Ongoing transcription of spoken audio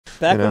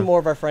Back when more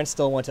of our friends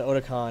still went to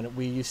Otakon,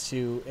 we used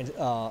to,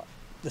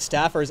 the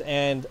staffers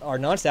and our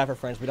non-staffer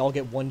friends, we'd all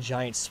get one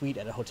giant suite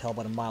at a hotel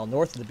about a mile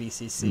north of the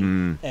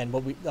BCC. And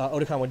what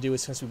Otakon would do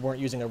is, since we weren't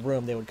using a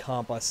room, they would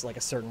comp us like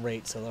a certain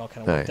rate, so that all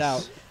kind of worked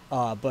out.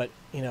 But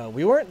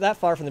we weren't that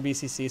far from the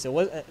BCC, so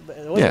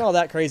it wasn't all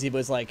that crazy. But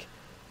it's like,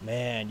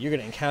 man, you're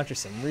gonna encounter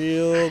some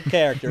real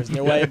characters on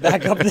your way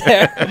back up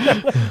there.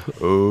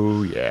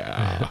 Oh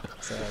yeah.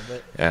 So,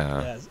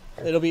 yeah,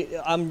 it'll be.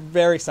 I'm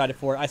very excited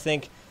for it. I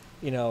think,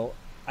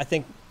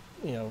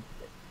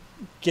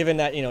 given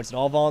that it's an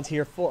all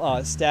volunteer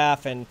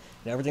staff and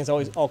everything's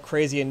always all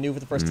crazy and new for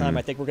the first time,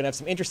 I think we're gonna have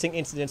some interesting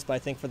incidents. But I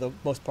think for the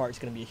most part, it's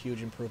gonna be a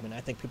huge improvement.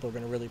 I think people are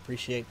gonna really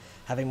appreciate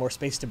having more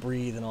space to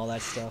breathe and all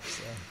that stuff.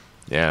 So.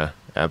 Yeah,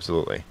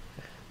 absolutely.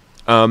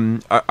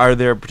 Are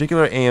there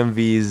particular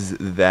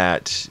AMVs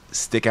that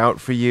stick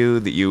out for you,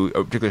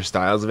 or particular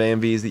styles of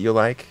AMVs that you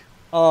like?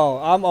 Oh,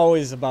 I'm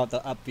always about the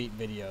upbeat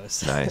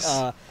videos. Nice.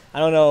 I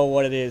don't know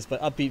what it is,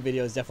 but upbeat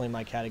video is definitely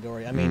my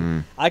category. I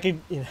mean, I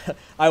could,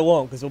 I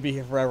won't because we'll be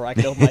here forever. I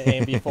could open my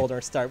AMV folder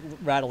and start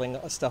rattling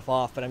stuff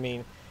off. But I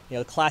mean,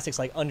 classics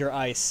like Under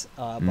Ice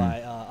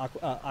by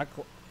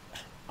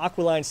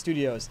Aqualine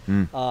Studios,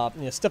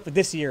 stuff like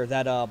this year,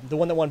 that the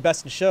one that won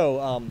Best in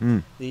Show,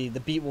 the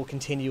beat will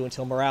continue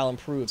until morale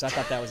improves. I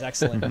thought that was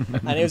excellent.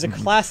 And it was a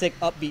classic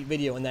upbeat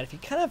video in that if you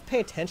kind of pay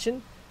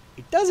attention,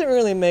 it doesn't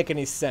really make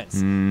any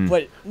sense,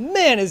 but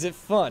man, is it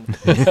fun.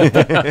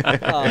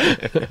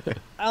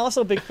 I'm also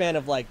a big fan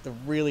of like the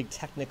really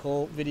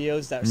technical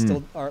videos that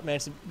still are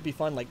managed to be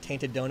fun, like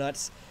Tainted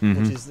Donuts,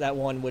 which is that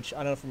one which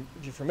I don't know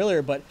if you're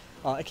familiar, but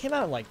it came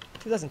out in like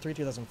 2003,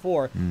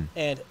 2004,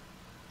 and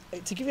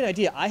to give you an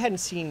idea, I hadn't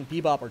seen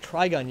Bebop or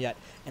Trigun yet,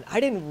 and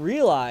I didn't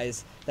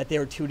realize that they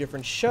were two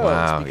different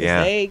shows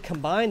because they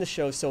combined the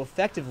shows so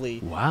effectively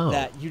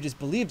that you just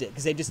believed it,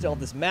 because they just did all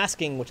this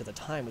masking, which at the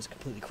time was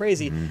completely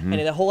crazy. And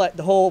the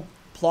whole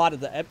plot of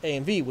the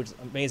AMV, which is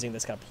amazing,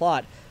 this kind of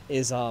plot,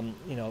 is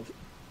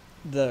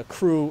the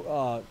crew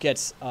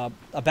gets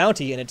a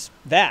bounty, and it's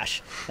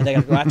Vash, and they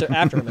got to go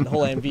after him, and the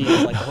whole AMV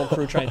is like the whole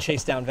crew trying to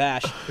chase down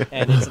Vash,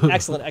 and it's an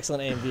excellent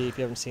AMV if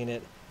you haven't seen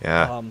it.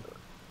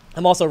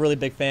 I'm also a really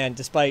big fan,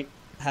 despite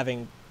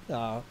having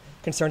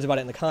concerns about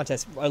it in the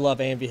contest. I love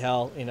AMV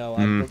Hell.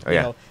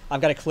 I've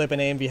got a clip in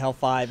AMV Hell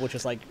 5, which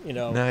is like,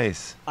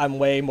 nice. I'm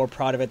way more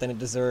proud of it than it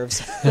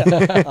deserves.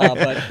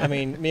 But I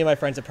mean, me and my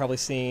friends have probably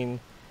seen,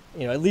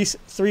 at least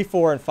 3,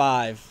 4, and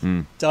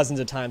 5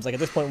 dozens of times. Like at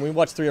this point, when we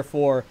watch 3 or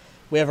 4,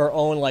 we have our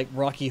own like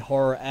Rocky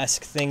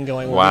Horror-esque thing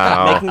going.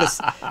 Wow.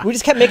 We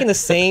just kept making the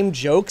same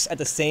jokes at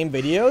the same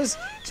videos.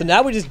 So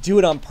now we just do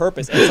it on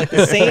purpose. And it's like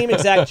the same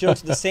exact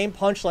jokes, the same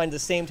punchline at the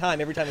same time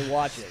every time we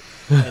watch it.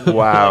 And,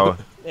 wow.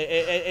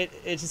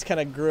 It just kind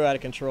of grew out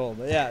of control.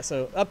 But yeah,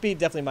 so upbeat,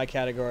 definitely my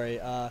category.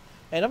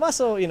 And I'm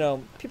also,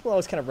 people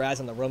always kind of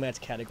razz on the romance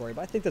category, but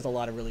I think there's a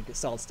lot of really good,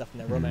 solid stuff in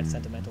there, romance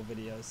sentimental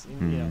videos.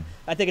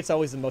 I think it's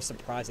always the most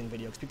surprising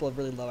video because people have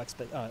really low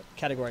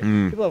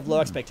people have low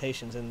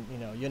expectations, and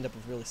you end up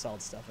with really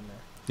solid stuff in there.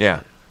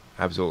 Yeah,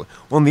 absolutely.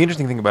 Well, and the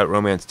interesting thing about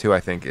romance too,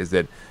 I think, is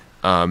that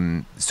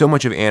so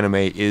much of anime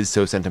is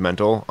so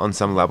sentimental on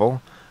some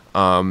level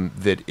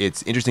that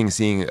it's interesting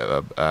seeing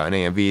an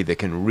AMV that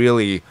can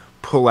really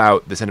pull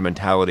out the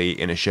sentimentality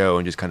in a show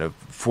and just kind of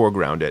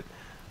foreground it.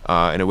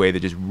 In a way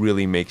that just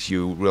really makes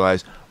you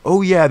realize,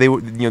 oh yeah, they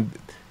were,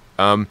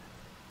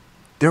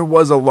 there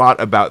was a lot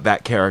about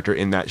that character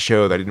in that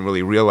show that I didn't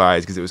really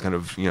realize because it was kind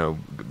of,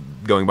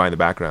 going by in the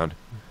background.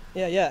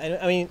 Yeah,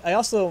 and I mean, I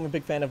also am a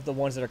big fan of the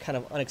ones that are kind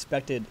of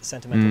unexpected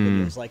sentimental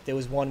videos. Like there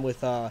was one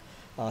with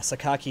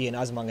Sakaki and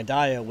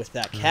Azumangadaya with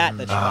that cat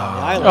that she found on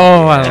the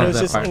island. And it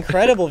was this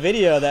incredible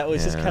video that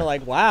was just kind of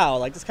like, wow,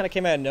 like this kind of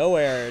came out of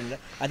nowhere, and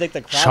I think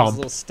the crowd was a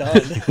little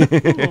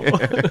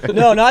stunned.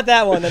 No, not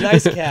that one, the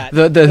nice cat.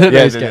 The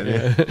nice cat.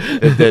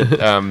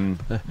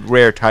 The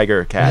rare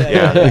tiger cat.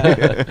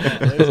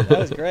 That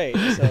was great.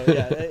 So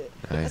yeah.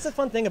 That's the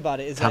fun thing about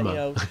it is that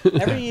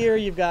every year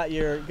you've got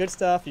your good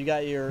stuff, you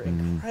got your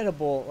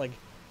incredible, like,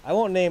 I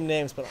won't name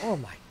names, but oh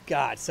my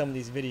god, some of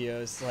these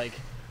videos, like,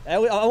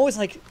 I'm always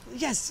like,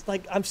 yes,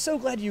 like, I'm so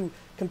glad you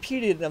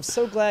competed and I'm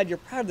so glad you're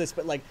proud of this,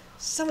 but like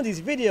some of these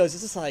videos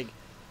it's just like,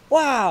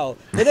 wow.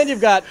 And then you've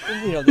got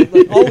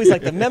always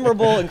like the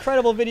memorable,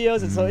 incredible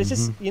videos, and so it's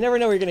just, you never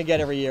know what you're gonna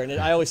get every year, and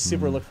I always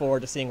super look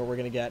forward to seeing what we're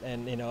gonna get,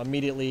 and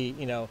immediately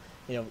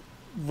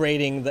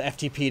rating the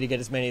FTP to get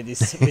as many of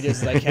these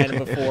videos as I can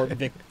before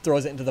Vic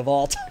throws it into the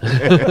vault.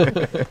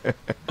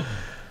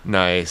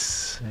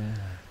 Nice. Yeah.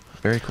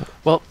 Very cool.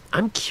 Well,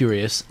 I'm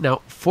curious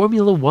now.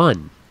 Formula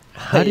One.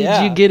 How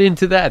did you get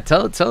into that?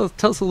 Tell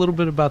us a little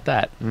bit about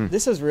that.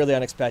 This was really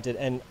unexpected,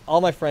 and all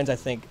my friends, I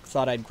think,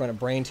 thought I'd grown a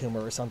brain tumor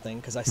or something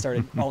because I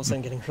started all of a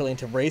sudden getting really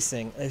into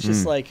racing. It's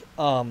just like,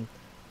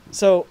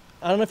 so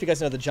I don't know if you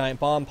guys know the Giant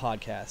Bomb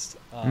podcast,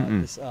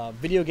 this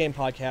video game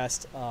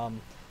podcast.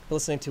 Been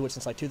listening to it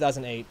since like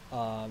 2008,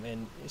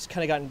 and it's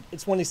kind of gotten.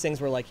 It's one of these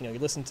things where like you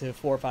listen to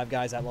 4 or 5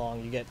 guys that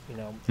long, you get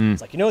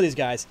it's like these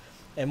guys.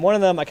 And one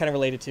of them I kind of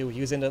related to.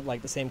 He was into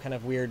like the same kind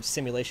of weird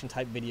simulation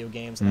type video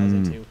games that I was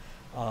into.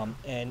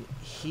 and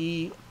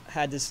he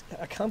had this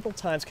a couple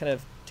times kind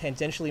of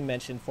tangentially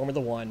mentioned Formula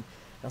One. And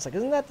I was like,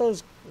 isn't that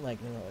those like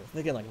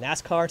thinking like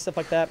NASCAR and stuff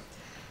like that?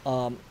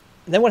 And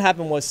then what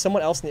happened was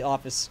someone else in the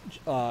office,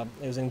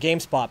 it was in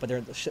GameSpot, but they're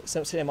in the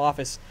same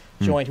office,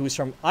 joined, who was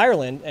from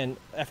Ireland, and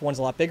F1's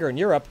a lot bigger in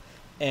Europe,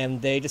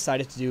 and they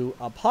decided to do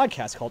a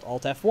podcast called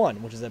Alt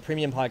F1, which is a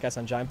premium podcast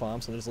on Giant Bomb,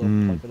 so there's a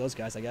little plug for those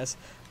guys, I guess.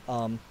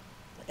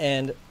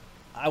 And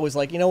I was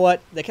like, you know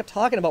what? They kept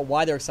talking about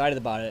why they're excited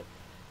about it.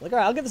 I'm like, all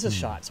right, I'll give this a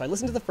shot. So I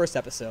listened to the first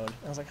episode,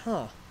 and I was like,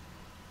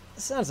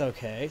 this sounds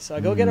okay. So I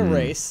go get a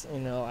race,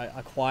 I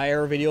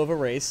acquire a video of a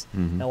race,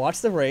 and I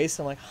watch the race,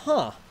 I'm like,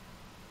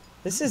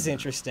 this is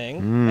interesting.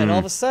 And all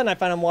of a sudden, I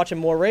find I'm watching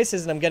more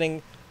races, and I'm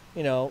getting,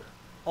 all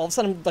of a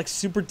sudden I'm like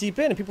super deep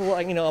in, and people are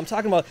like, I'm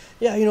talking about,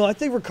 I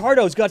think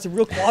Ricardo's got some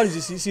real qualities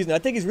this season. I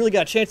think he's really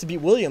got a chance to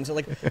beat Williams. I'm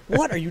like,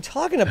 what are you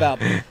talking about?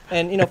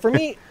 And, for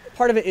me,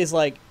 part of it is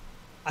like,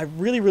 I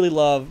really, really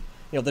love,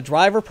 the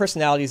driver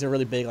personalities are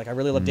really big. Like, I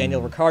really love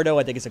Daniel Ricciardo.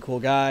 I think he's a cool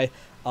guy.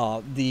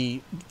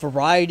 The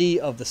variety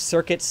of the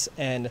circuits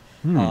and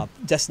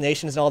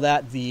destinations and all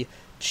that, the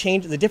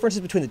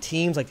differences between the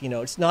teams, like,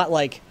 it's not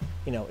like,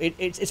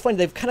 it's funny,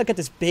 they've kind of got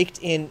this baked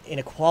in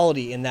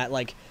inequality in that,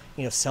 like,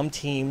 some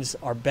teams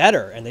are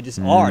better, and they just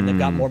are, and they've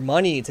got more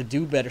money to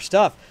do better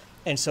stuff.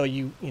 And so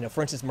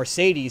for instance,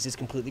 Mercedes is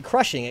completely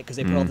crushing it because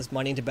they put all this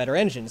money into better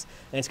engines,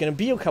 and it's going to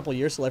be a couple of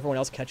years till everyone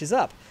else catches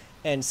up.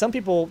 And some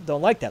people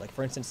don't like that. Like,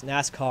 for instance,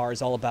 NASCAR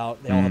is all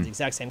about, they all have the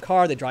exact same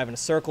car. They drive in a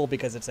circle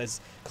because it's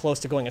as close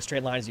to going a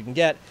straight line as you can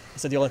get.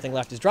 So the only thing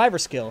left is driver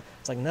skill.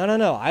 It's like,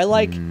 no. I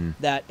like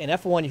that in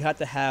F1 you have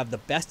to have the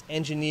best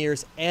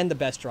engineers and the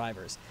best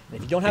drivers. And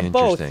if you don't have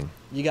both,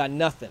 you got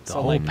nothing.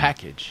 The whole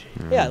package.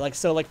 Yeah, like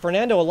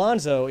Fernando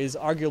Alonso is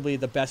arguably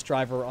the best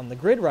driver on the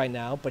grid right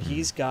now, but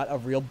he's got a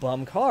real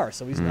bum car,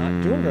 so he's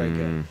not doing very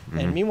good.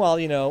 And meanwhile,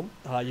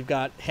 you've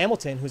got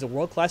Hamilton, who's a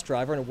world-class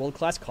driver in a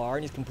world-class car,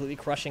 and he's completely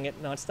crushing it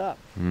nonstop.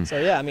 So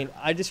yeah, I mean,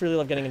 I just really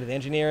love getting into the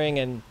engineering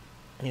and,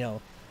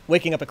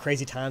 waking up at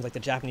crazy times, like the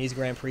Japanese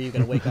Grand Prix. You got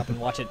to wake up and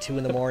watch it at 2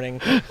 a.m.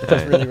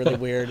 That's really, really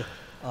weird.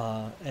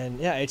 And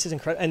yeah, it's just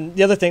incredible. And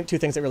the other two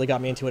things that really got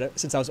me into it,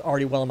 since I was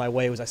already well on my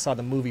way, was I saw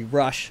the movie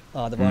Rush,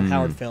 the Ron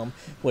Howard film,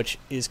 which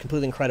is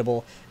completely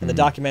incredible, and the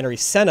documentary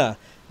Senna,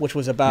 which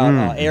was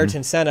about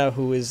Ayrton Senna,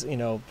 who is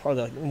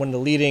probably one of the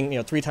leading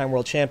 3-time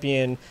world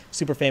champion,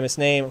 super famous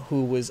name,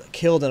 who was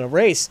killed in a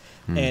race,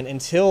 and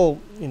until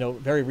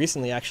very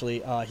recently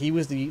actually, he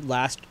was the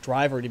last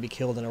driver to be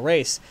killed in a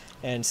race,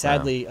 and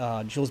sadly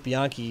Jules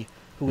Bianchi,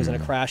 who was in a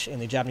crash in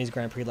the Japanese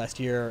Grand Prix last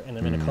year and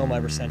been in a coma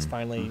ever since,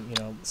 finally,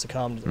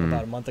 succumbed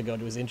about a month ago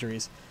to his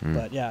injuries.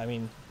 But yeah, I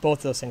mean, both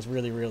of those things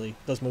really,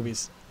 those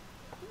movies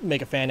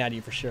make a fan out of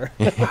you for sure.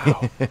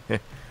 Wow.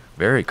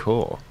 Very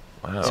cool.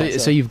 Wow.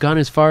 So you've gone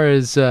as far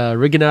as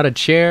rigging out a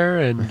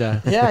chair and...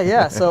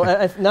 Yeah. So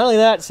not only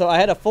that, so I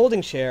had a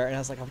folding chair, and I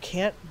was like, I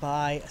can't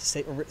buy a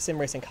sim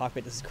racing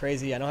cockpit. This is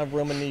crazy. I don't have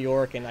room in New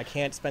York, and I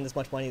can't spend this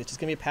much money. It's just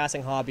going to be a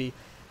passing hobby.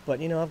 But,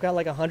 I've got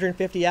like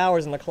 150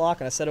 hours on the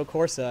clock on Assetto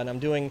Corsa, and I'm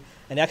doing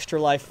an Extra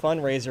Life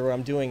fundraiser where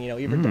I'm doing,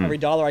 every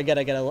dollar I get,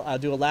 I'll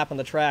do a lap on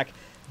the track.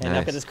 And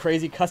I've got this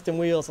crazy custom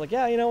wheel. It's like,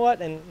 yeah, you know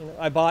what? And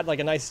I bought like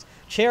a nice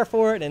chair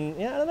for it. And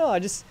yeah, I don't know.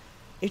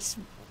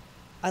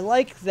 I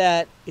like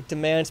that it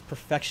demands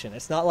perfection.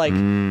 It's not like,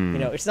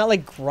 it's not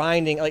like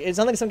grinding. Like, it's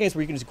not like some games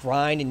where you can just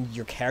grind and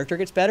your character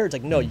gets better. It's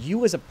like, no,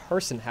 you as a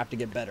person have to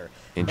get better.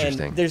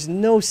 Interesting. And there's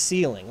no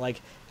ceiling.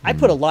 Like, I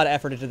put a lot of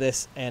effort into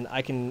this, and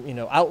I can,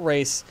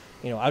 outrace.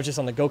 I was just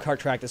on the go-kart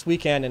track this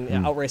weekend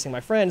and outracing my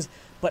friends,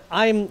 but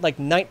I'm like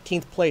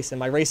 19th place in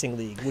my racing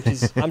league, which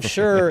is, I'm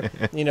sure,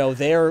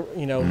 they're,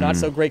 not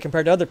so great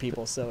compared to other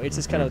people. So it's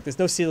just kind of like, there's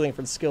no ceiling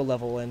for the skill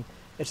level, and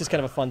it's just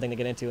kind of a fun thing to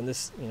get into. And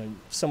this,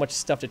 so much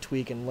stuff to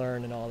tweak and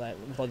learn and all that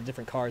with all the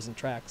different cars and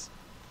tracks.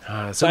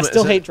 So I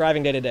still hate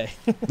driving day to day.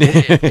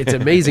 It's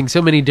amazing.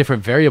 So many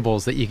different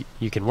variables that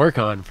you can work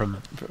on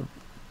from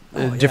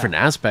different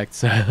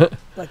aspects.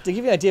 Like, to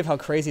give you an idea of how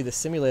crazy the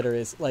simulator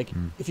is, like,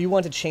 if you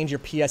want to change your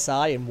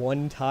PSI in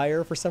one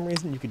tire for some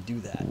reason, you could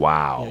do that.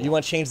 Wow. You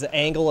want to change the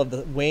angle of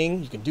the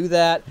wing, you can do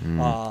that.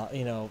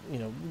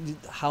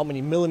 How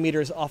many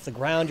millimeters off the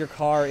ground your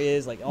car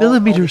is, like,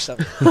 millimeters. All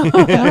this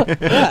stuff.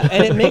 Yeah,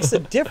 and it makes a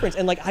difference.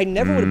 And like, I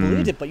never would have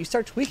believed it, but you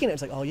start tweaking it,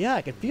 it's like, oh yeah,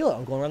 I can feel it.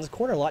 I'm going around this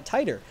corner a lot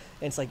tighter.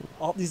 And it's like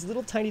all these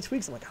little tiny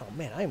tweaks. I'm like, oh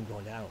man, I am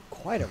going down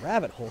quite a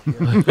rabbit hole here.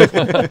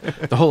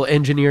 The whole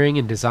engineering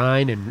and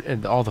design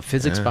and all the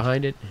physics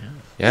behind it.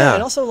 Yeah.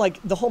 And also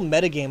like the whole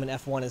metagame in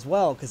F1 as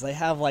well, because they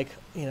have like,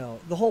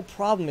 the whole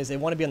problem is they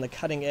want to be on the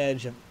cutting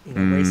edge of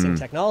racing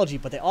technology,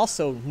 but they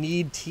also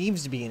need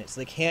teams to be in it, so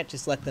they can't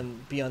just let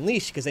them be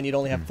unleashed, because then you'd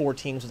only have 4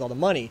 teams with all the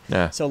money.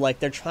 Yeah. So like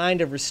they're trying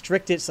to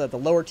restrict it so that the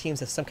lower teams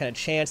have some kind of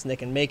chance, and they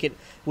can make it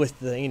with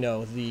the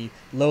the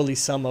lowly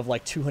sum of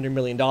like $200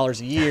 million a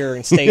year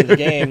and stay in the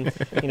game,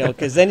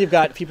 because then you've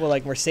got people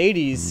like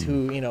Mercedes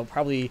who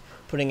probably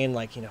putting in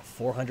like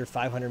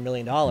 $400-500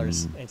 million.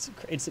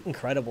 It's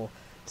incredible.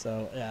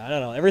 So yeah, I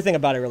don't know. Everything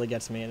about it really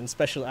gets me, and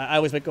especially I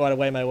always go out of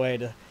my way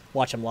to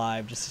watch them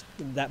live. Just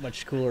that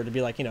much cooler to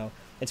be like,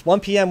 it's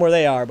 1 p.m. where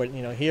they are, but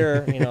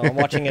here, I'm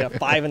watching it at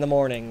 5 in the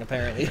morning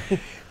apparently.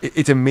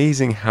 It's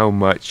amazing how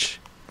much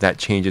that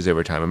changes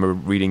over time. I remember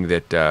reading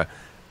that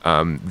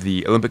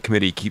the Olympic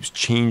Committee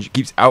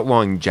keeps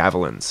outlawing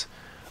javelins,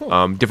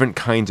 different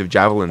kinds of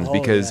javelins,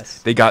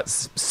 because they got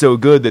so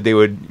good that they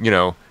would,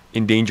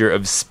 in danger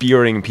of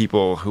spearing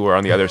people who are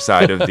on the other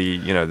side of the,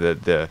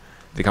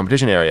 the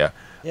competition area.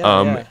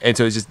 And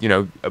so it's just,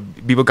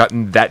 people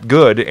gotten that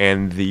good,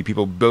 and the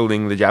people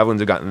building the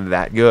javelins have gotten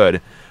that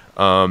good.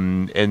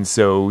 And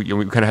so we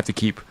kind of have to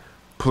keep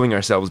pulling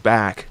ourselves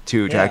back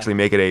to actually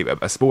make it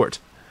a sport.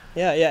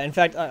 Yeah. In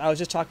fact, I was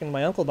just talking to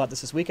my uncle about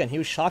this weekend. He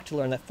was shocked to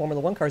learn that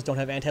Formula One cars don't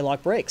have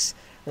anti-lock brakes.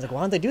 I was like,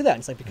 why don't they do that? And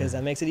it's like, because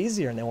that makes it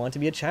easier, and they want it to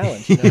be a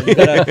challenge. You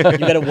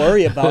gotta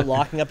worry about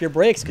locking up your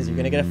brakes, because you're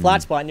gonna get a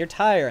flat spot in your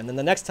tire, and then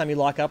the next time you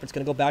lock up, it's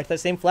gonna go back to that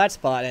same flat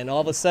spot, and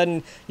all of a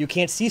sudden you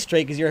can't see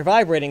straight because you're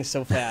vibrating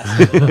so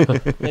fast.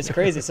 It's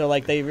crazy. So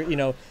like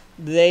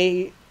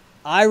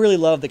I really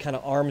love the kind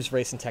of arms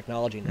race and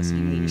technology in this.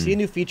 You see a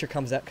new feature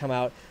come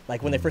out,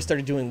 like when they first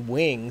started doing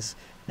wings,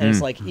 and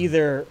it's like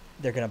either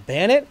they're going to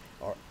ban it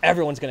or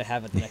everyone's going to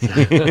have it the next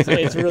year.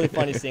 It's really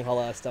funny seeing how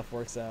all that stuff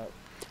works out.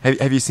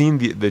 Have you seen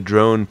the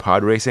drone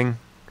pod racing?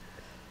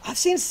 I've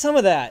seen some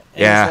of that.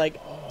 And it's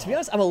like, to be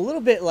honest, I'm a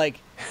little bit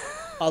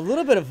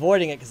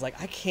avoiding it, because like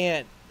I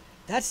can't.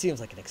 That seems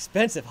like an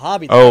expensive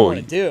hobby that I want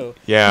to do.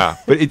 Yeah,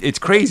 but it's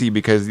crazy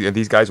because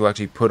these guys will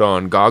actually put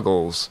on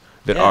goggles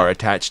that are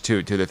attached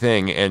to the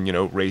thing,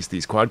 and race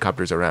these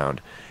quadcopters around,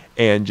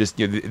 and just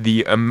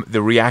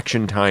the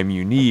reaction time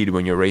you need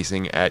when you're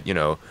racing at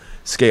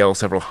scale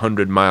several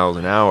hundred miles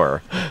an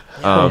hour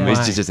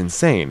is just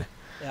insane.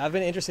 Yeah, I've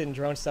been interested in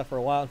drone stuff for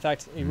a while. In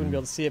fact, you wouldn't be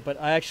able to see it, but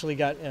I actually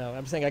got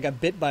I'm saying I got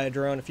bit by a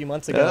drone a few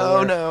months ago.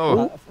 Oh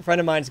no! A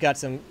friend of mine's got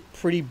some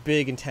pretty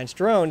big, intense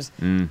drones,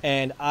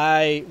 and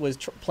I was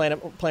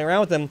playing around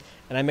with them,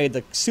 and I made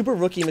the super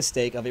rookie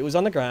mistake of it was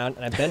on the ground,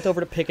 and I bent over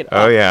to pick it up.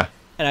 Oh yeah.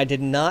 And I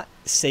did not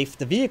safe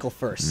the vehicle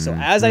first. So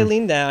as I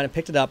leaned down and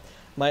picked it up,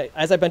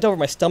 as I bent over,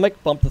 my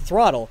stomach bumped the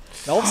throttle.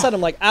 And all of a sudden,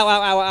 I'm like, ow,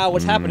 ow, ow, ow,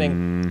 what's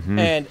happening?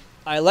 And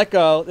I let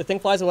go. The thing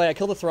flies away. I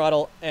kill the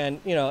throttle, and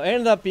it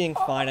ended up being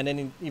fine. I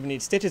didn't even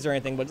need stitches or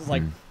anything, but it's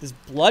like this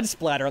blood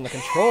splatter on the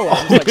controller.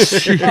 I'm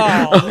just like,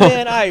 oh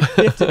man, I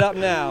biffed it up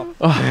now.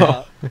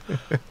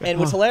 And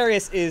what's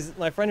hilarious is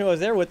my friend who I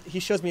was there with, he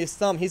shows me his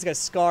thumb. He's got a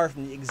scar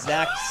from the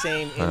exact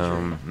same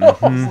injury.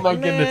 Oh my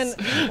goodness!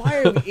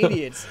 Why are we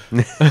idiots?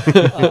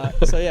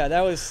 So yeah,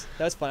 that was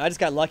fun. I just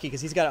got lucky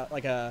because he's got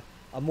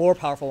a more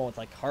powerful one with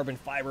like carbon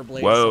fiber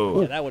blades. Whoa!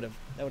 So, yeah, that would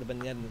have been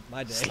the end of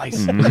my day.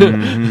 Slice.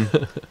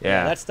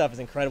 Yeah, that stuff is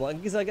incredible. And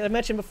because like I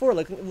mentioned before,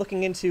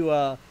 looking into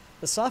the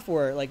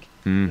software, like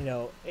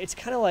it's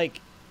kind of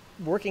like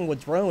working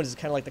with drones is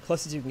kind of like the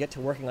closest you can get to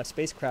working on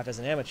spacecraft as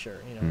an amateur.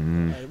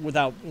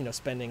 Without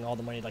spending all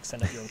the money to like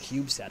send up your own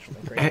CubeSat or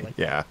something crazy.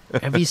 Yeah.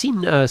 Have you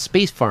seen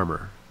Space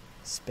Farmer?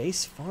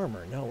 Space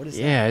Farmer? No, what is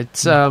that? Yeah,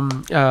 it's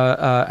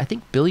I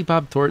think Billy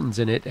Bob Thornton's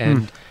in it,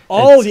 and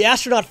the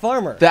Astronaut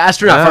Farmer. The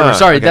Astronaut Farmer.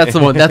 Sorry, okay. That's the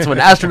one.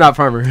 Astronaut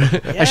Farmer.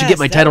 Yes, I should get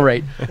my title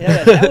right.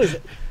 Yeah,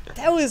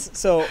 that was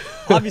so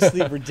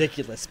obviously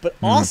ridiculous, but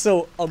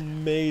also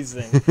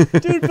amazing.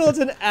 Dude built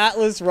an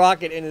Atlas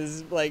rocket in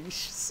his like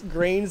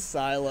grain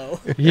silo.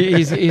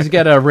 He's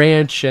got a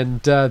ranch,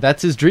 and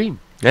that's his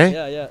dream. Hey?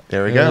 Yeah.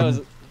 There we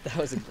go. That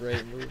was a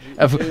great movie.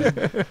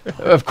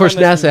 Of course,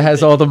 NASA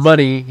has all the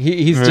money.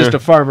 He's just a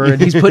farmer,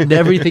 and he's putting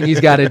everything he's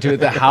got into it.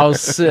 The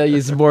house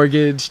is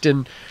mortgaged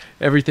and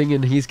everything,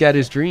 and he's got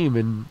his dream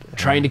and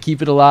trying to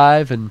keep it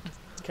alive. And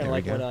it's kind of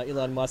like when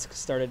Elon Musk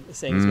started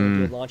saying he's going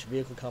to do a launch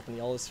vehicle company.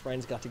 All his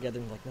friends got together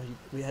and like, no,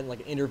 we had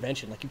like an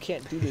intervention. Like, you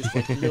can't do this.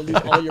 Like, you're going to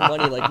lose all your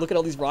money. Like, look at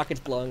all these rockets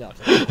blowing up.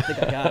 Like, I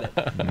think I got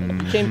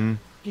it.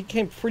 He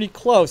came pretty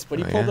close, but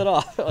he pulled it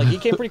off. Like, he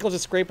came pretty close to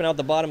scraping out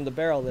the bottom of the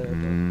barrel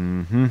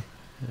there.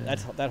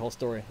 That's that whole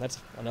story. That's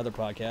another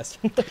podcast.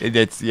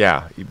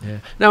 Yeah.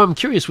 Now I'm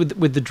curious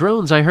with the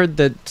drones. I heard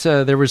that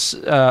there was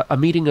a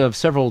meeting of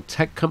several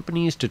tech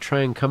companies to try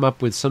and come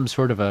up with some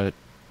sort of a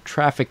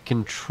traffic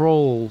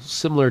control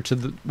similar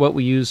to what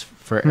we use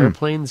for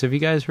airplanes. Have you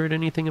guys heard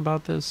anything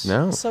about this?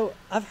 No. So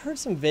I've heard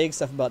some vague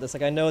stuff about this.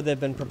 Like I know there've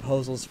been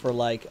proposals for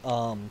like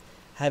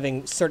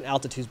having certain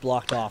altitudes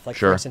blocked off. Like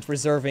for instance,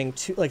 reserving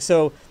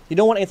so you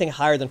don't want anything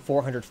higher than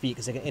 400 feet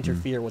because it can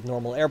interfere with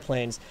normal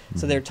airplanes.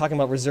 So they're talking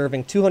about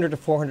reserving 200 to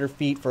 400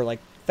 feet for like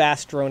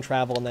fast drone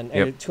travel, and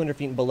then 200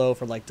 feet and below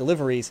for like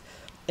deliveries.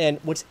 And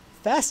what's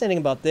fascinating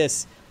about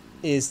this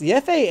is the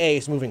FAA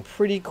is moving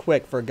pretty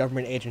quick for a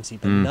government agency,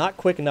 but not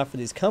quick enough for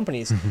these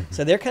companies.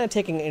 So they're kind of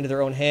taking it into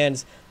their own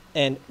hands.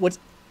 And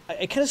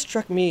it kind of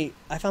struck me,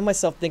 I found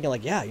myself thinking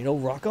like,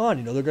 rock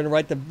on, they're going to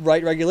write the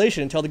right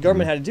regulation and tell the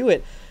government how to do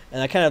it.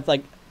 And I kind of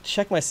like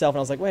checked myself and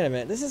I was like, wait a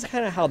minute, this is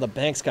kind of how the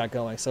banks got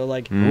going. So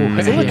like,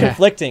 it's a little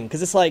conflicting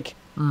because it's like,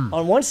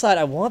 on one side,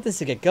 I want this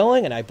to get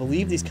going and I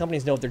believe these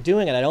companies know what they're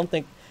doing, and I don't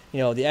think,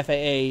 the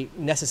FAA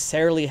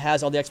necessarily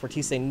has all the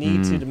expertise they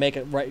need to make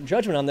a right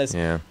judgment on this.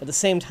 Yeah. But at the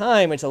same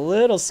time, it's a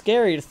little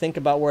scary to think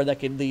about where that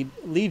could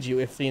lead you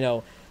if,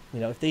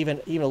 if they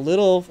even a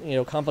little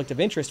conflict of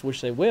interest,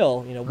 which they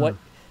will, what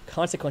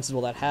consequences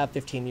will that have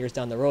 15 years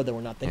down the road that we're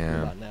not thinking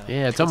about now?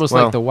 Yeah, it's almost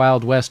like the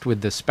Wild West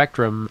with the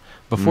Spectrum.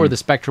 Before the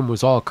Spectrum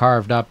was all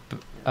carved up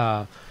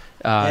and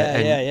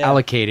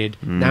allocated.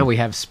 Now we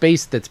have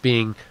space that's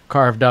being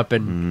carved up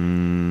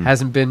and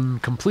hasn't been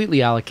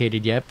completely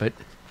allocated yet, but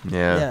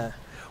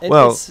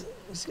it's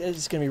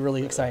going to be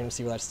really exciting to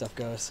see where that stuff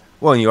goes.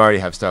 Well, and you already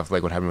have stuff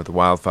like what happened with the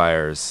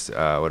wildfires,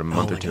 a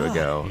month or two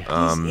ago.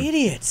 These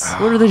idiots.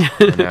 What are they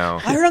doing?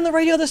 I heard on the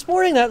radio this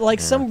morning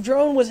that some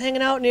drone was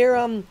hanging out near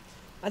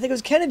I think it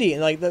was Kennedy,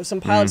 and some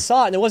pilots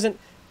saw it, and it wasn't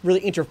really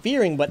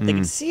interfering, but they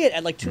could see it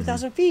at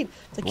 2,000 feet.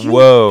 It's like, you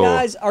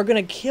guys are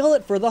going to kill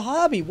it for the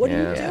hobby. What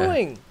are you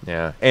doing?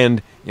 Yeah,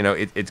 and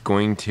it's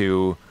going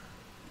to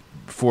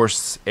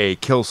force a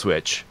kill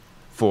switch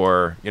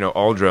for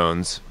all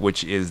drones,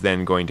 which is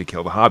then going to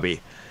kill the hobby.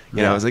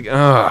 I was like,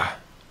 ugh.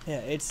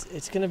 Yeah,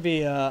 it's going to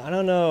be. I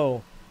don't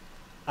know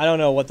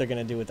what they're going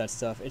to do with that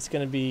stuff. It's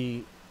going to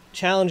be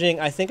challenging.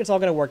 I think it's all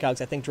going to work out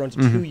because I think drones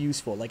are too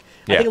useful. I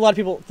think a lot of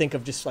people think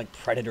of just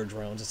predator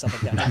drones and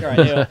stuff like that. All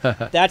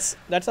right,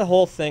 that's a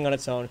whole thing on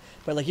its own.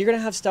 But you're going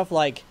to have stuff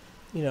like,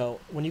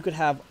 when you could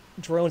have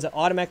drones that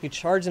automatically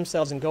charge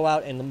themselves and go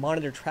out and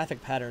monitor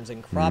traffic patterns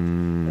and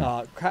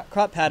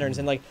crop patterns,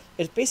 and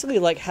it's basically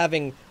like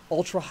having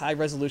ultra high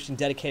resolution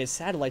dedicated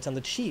satellites on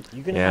the cheap.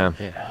 You're going to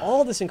have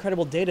all this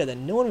incredible data that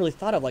no one really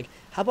thought of.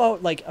 How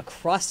about a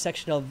cross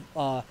section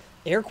of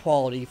air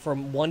quality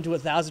from 1 to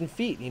 1,000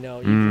 feet? You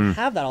can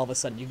have that all of a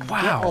sudden. You can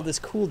get all this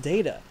cool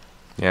data.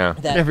 Yeah,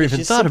 that never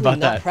even thought about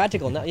not that.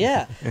 Practical.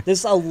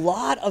 There's a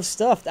lot of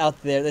stuff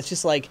out there that's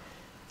just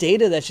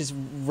data that's just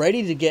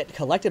ready to get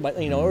collected by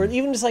or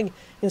even just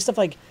stuff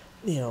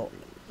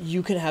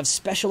you can have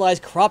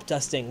specialized crop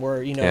dusting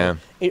where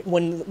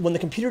when the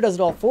computer does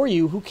it all for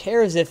you, who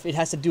cares if it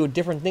has to do a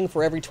different thing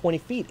for every 20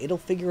 feet? It'll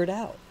figure it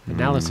out.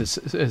 Analysis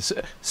is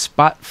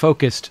spot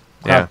focused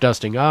crop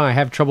dusting. Oh, I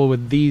have trouble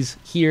with these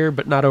here,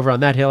 but not over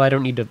on that hill. I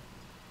don't need to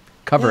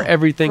cover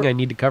everything. I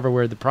need to cover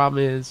where the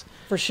problem is.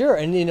 For sure,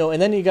 and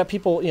and then you got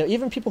people,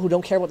 even people who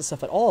don't care about the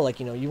stuff at all.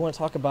 You want to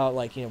talk about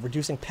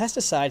reducing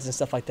pesticides and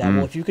stuff like that.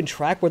 Well, if you can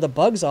track where the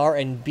bugs are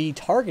and be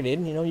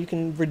targeted, you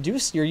can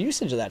reduce your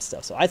usage of that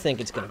stuff. So I think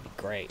it's going to be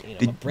great.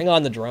 Bring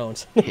on the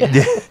drones.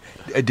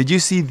 Did you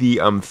see the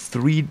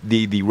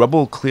the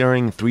rubble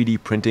clearing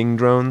 3D printing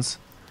drones?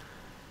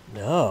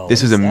 No.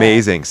 This was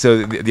amazing.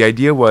 So the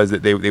idea was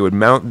that they would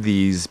mount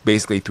these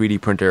basically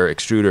 3D printer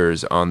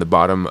extruders on the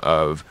bottom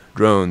of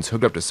drones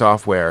hooked up to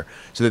software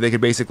so that they could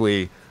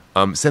basically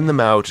send them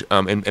out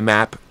and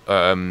map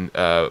an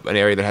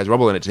area that has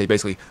rubble in it to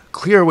basically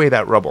clear away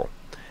that rubble.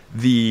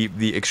 The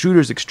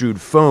extruders extrude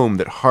foam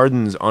that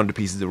hardens onto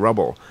pieces of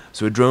rubble.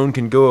 So a drone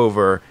can go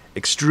over,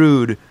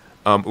 extrude,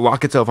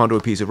 lock itself onto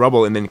a piece of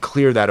rubble, and then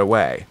clear that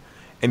away.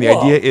 And the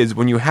idea is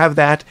when you have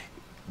that,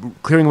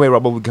 clearing away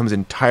rubble becomes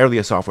entirely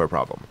a software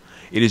problem.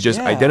 It is just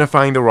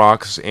identifying the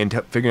rocks and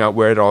figuring out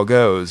where it all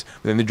goes.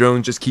 But then the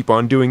drones just keep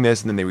on doing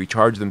this, and then they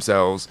recharge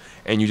themselves,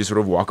 and you just sort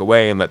of walk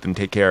away and let them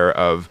take care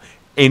of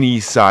any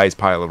size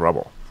pile of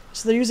rubble.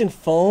 So they're using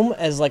foam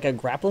as a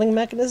grappling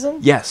mechanism?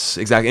 Yes,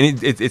 exactly.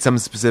 And it's some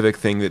specific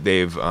thing that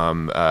they've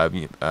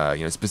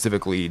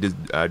specifically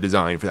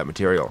designed for that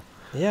material.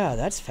 Yeah,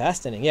 that's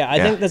fascinating. Yeah, I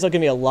think there's going to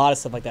be a lot of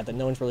stuff like that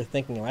no one's really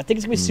thinking of. I think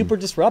it's going to be super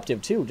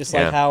disruptive, too. Just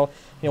how,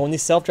 when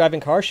these self-driving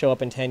cars show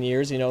up in 10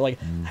 years, I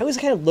always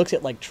kind of looked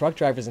at, truck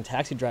drivers and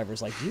taxi drivers,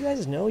 do you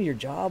guys know your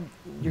job?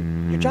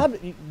 Your job,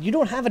 you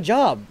don't have a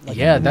job.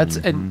 That's,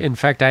 and in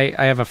fact, I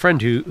have a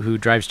friend who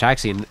drives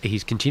taxi, and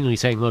he's continually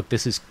saying, look,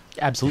 this is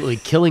absolutely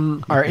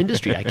killing our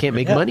industry. I can't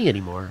make money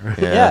anymore.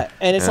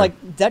 And it's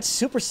that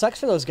super sucks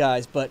for those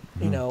guys, but,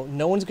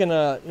 no one's going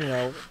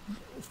to,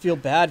 feel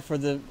bad for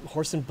the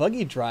horse and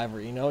buggy driver.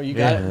 We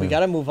got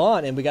to move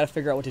on, and we got to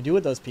figure out what to do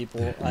with those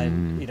people.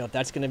 And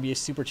that's going to be a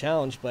super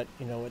challenge, but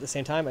at the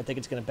same time I think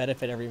it's going to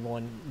benefit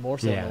everyone more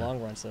so in the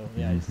long run. So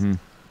it's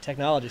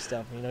technology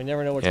stuff, you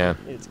never know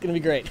it's going to be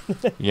great.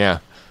 You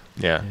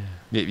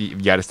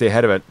got to stay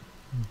ahead of it.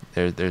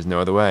 There's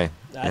no other way.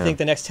 I think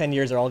the next 10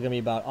 years are all going to be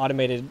about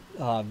automated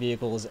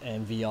vehicles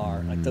and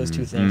VR. Those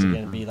two things are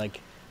going to be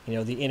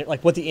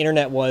what the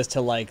internet was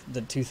to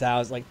the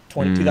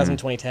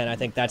 2010. I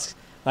think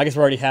I guess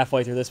we're already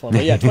halfway through this one. But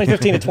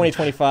 2015 to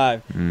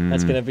 2025,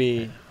 that's going to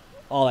be,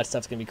 all that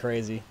stuff's going to be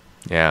crazy.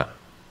 Yeah.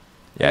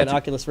 An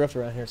Oculus Rift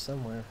around here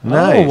somewhere.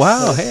 Nice. Oh,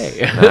 wow. Hey.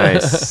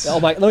 Nice.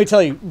 Let me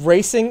tell you,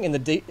 racing in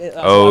the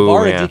I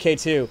borrowed a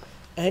DK2,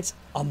 and it's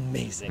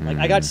amazing.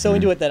 I got so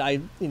into it that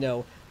I,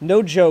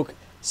 no joke,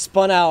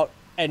 spun out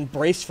and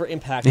braced for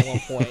impact at one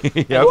point.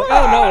 Yep.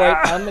 Oh, no, wait,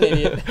 I'm an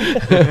idiot.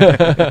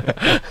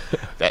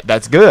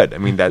 That's good. I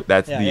mean,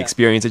 that's the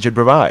experience it should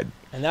provide.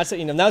 And that's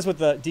that was with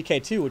the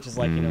DK2, which is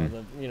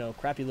the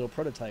crappy little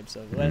prototype.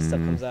 So when that stuff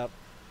comes out,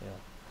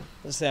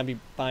 let's say I'll be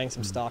buying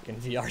some stock in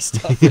VR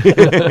stuff.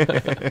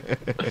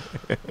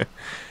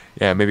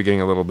 Yeah, maybe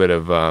getting a little bit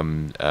of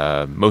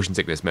motion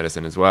sickness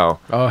medicine as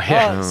well. Oh,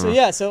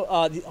 yeah. So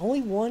the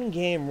only one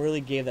game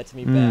really gave that to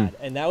me bad,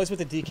 and that was with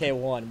the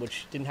DK1,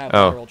 which didn't have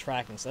lateral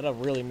tracking, so that'll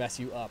really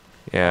mess you up.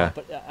 Yeah.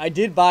 But I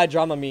did buy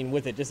Dramamine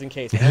with it just in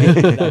case. I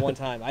only did that one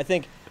time. I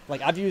think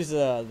like I've used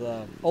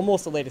the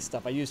almost the latest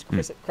stuff. I used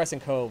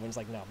Crescent Cove, and it's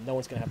like no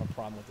one's gonna have a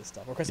problem with this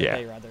stuff. Or Crescent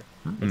Bay rather.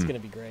 It's gonna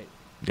be great.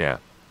 Yeah.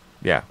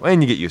 Yeah.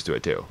 And you get used to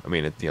it too. I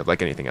mean, it's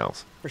like anything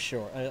else. For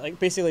sure. Like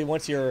basically,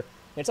 once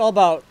it's all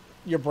about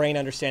your brain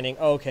understanding.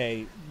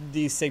 Okay,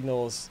 these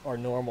signals are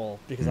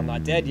normal because I'm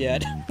not dead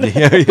yet. So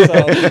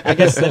I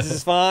guess this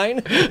is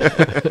fine.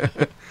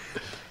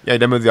 Yeah, I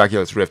demoed the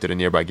Oculus Rift at a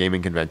nearby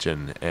gaming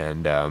convention,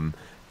 and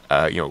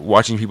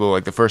watching people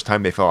like the first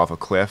time they fell off a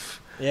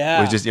cliff.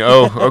 Yeah. Was just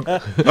okay.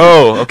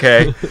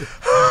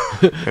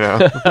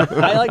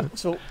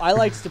 I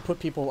like to put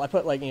people. I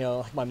put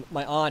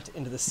my aunt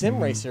into the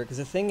sim racer because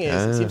the thing is,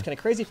 it seems kind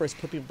of crazy for us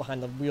to put people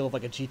behind the wheel of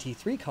like a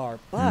GT3 car,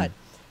 but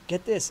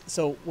get this.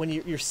 So when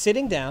you're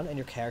sitting down and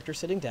your character's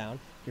sitting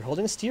down, you're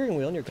holding a steering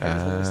wheel and your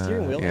character's holding a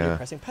steering wheel and you're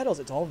pressing pedals.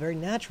 It's all very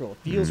natural. It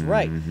feels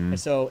right. And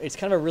so it's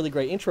kind of a really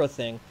great intro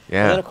thing.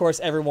 Yeah. And then, of course,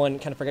 everyone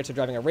kind of forgets they're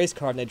driving a race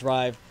car and they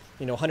drive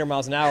 100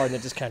 miles an hour and they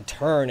just kind of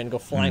turn and go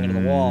flying into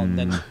the wall. And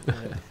then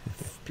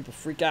people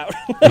freak out.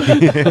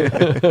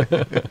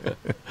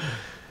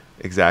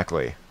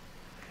 Exactly.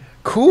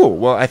 Cool.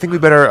 Well, I think we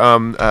better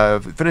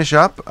finish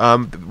up.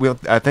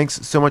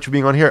 Thanks so much for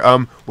being on here.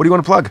 What do you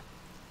want to plug?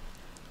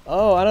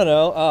 Oh, I don't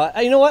know.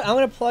 You know what? I'm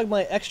going to plug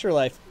my Extra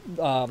Life,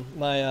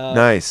 my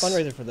nice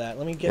fundraiser for that.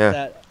 Let me get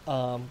that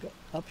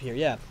up here.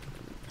 Yeah.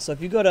 So if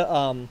you go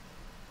to,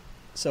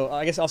 so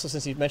I guess also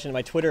since you mentioned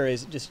my Twitter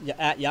is just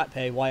at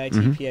Yatpay,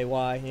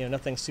 YITPAY.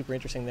 Nothing super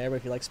interesting there, but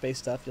if you like space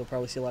stuff, you'll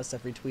probably see a lot of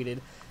stuff retweeted.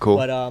 Cool.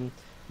 But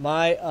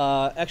my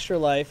Extra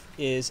Life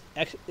is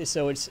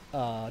so it's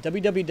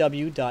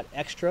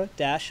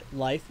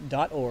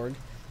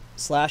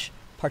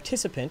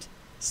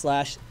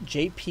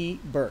www.extra-life.org/participant/JP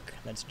Burke.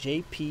 That's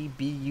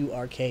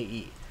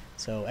JPBURKE.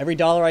 So every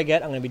 $1 I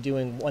get, I'm going to be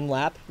doing one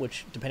lap,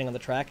 which depending on the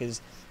track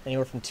is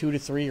anywhere from 2 to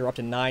 3 or up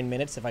to 9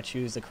 minutes if I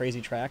choose the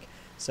crazy track.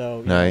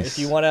 So if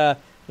you want to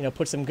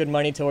put some good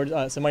money towards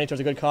a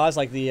good cause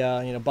like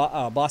the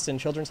Boston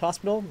Children's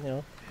Hospital,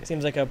 it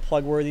seems like a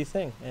plug-worthy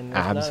thing. And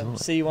if not,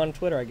 see you on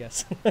Twitter, I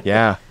guess.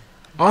 Yeah.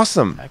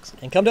 Awesome.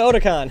 Excellent. And come to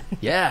Otakon.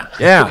 Yeah.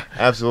 Yeah,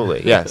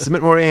 absolutely. Yeah,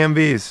 submit more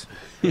AMVs.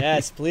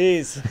 Yes,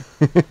 please.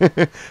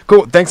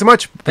 Cool. Thanks so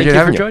much. Thank you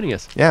for joining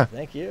us. Yeah.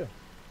 Thank you.